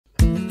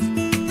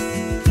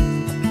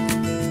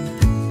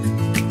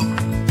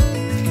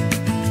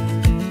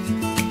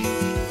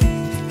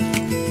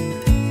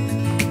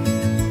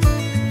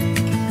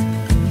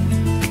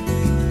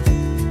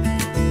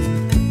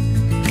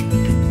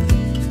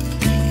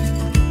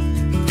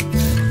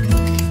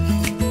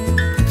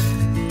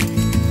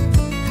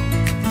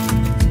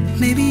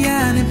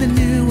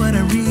what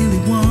I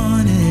really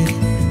wanted,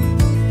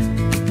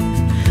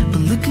 but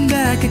looking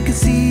back I can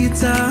see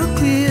it's all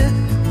clear.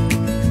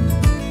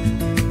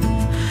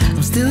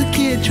 I'm still a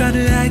kid trying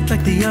to act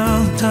like they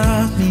all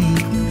taught me,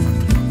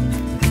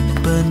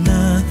 but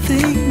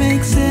nothing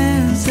makes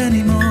sense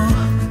anymore.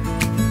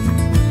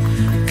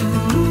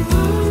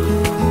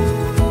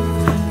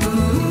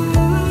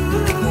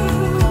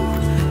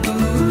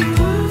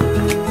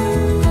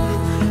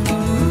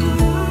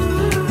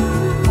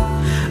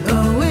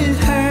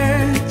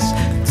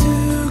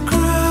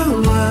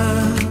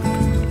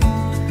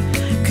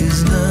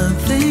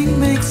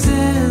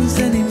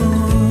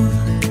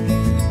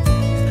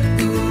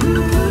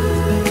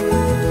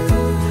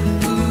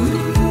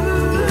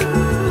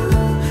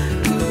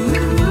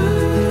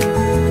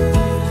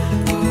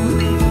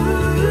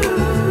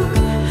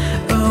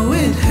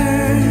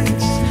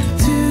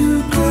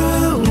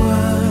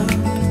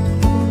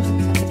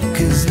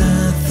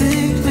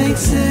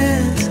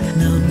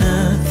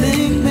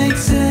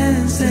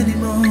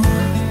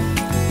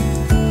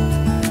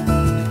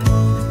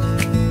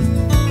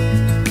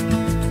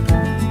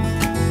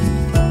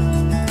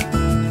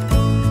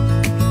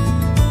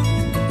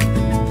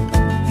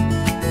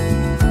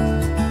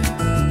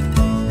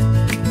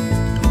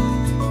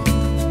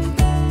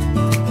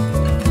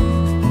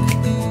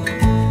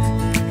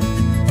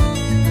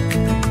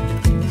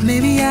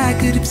 I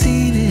could have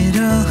seen it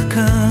all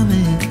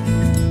coming,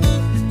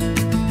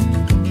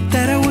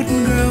 that I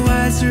wouldn't grow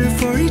wiser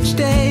for each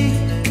day.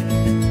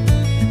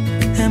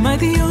 Am I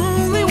the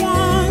only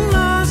one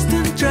lost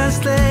in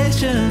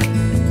translation,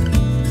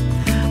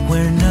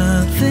 where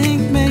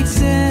nothing makes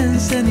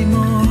sense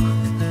anymore?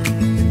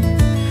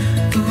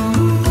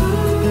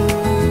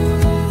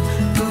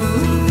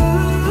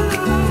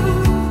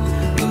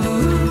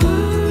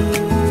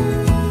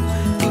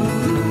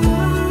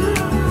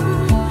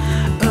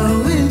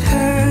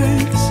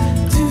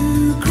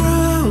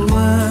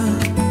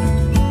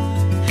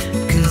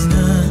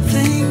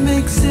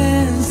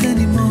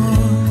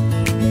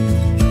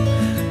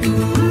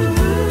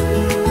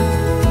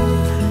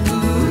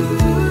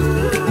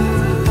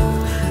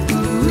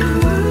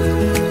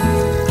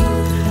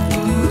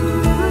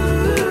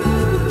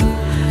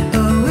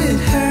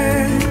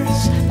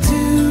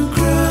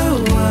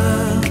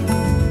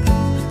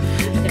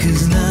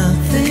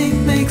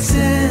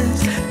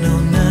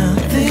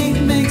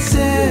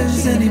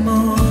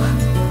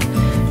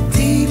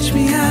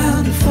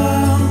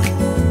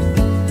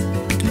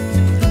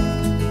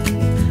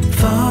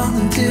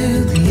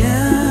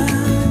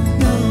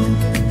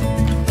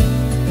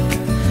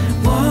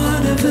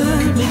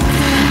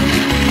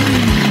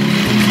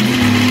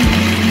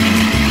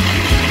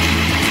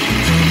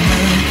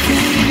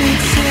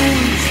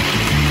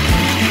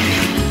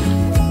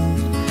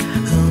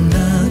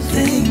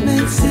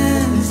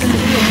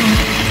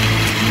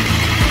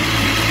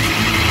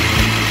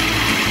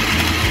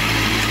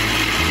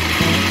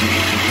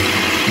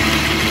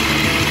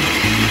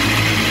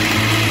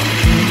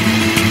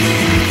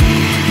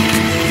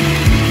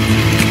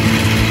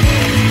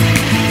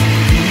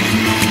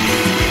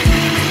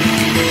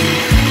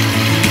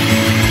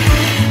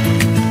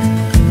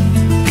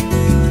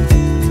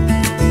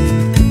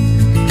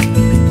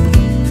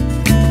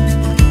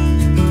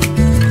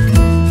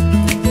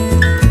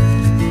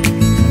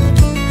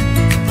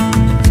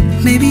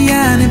 Maybe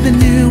I never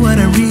knew what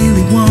I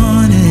really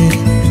wanted,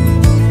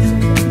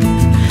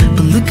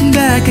 but looking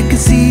back I can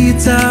see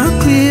it's all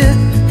clear.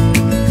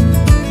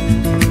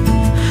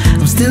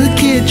 I'm still a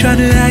kid trying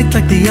to act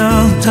like they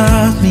all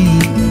taught me,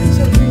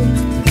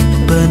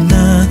 but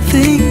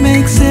nothing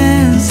makes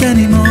sense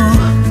anymore.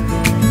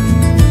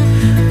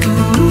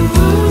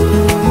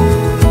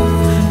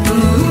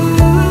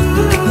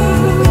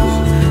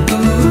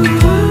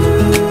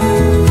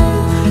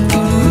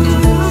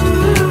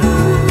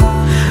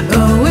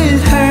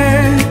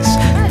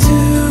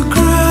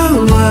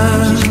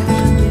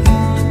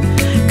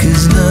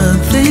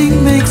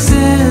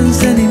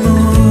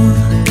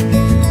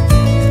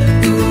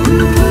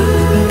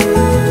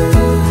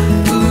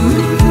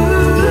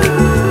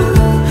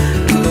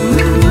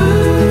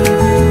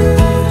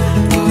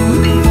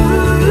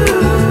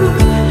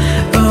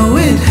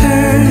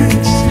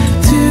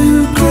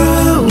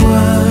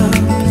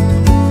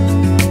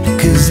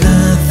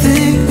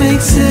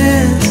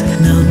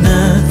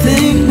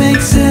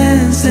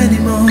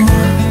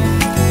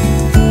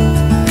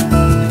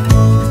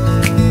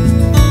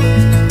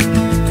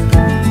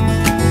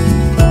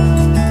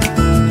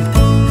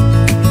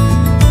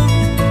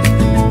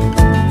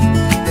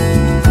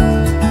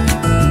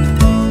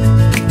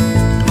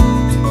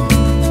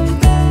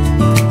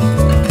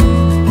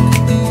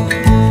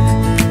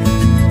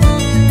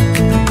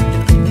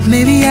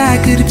 Maybe I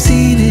could have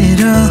seen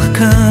it all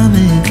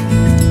coming,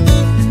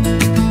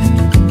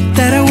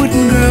 that I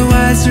wouldn't grow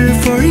wiser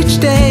for each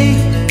day.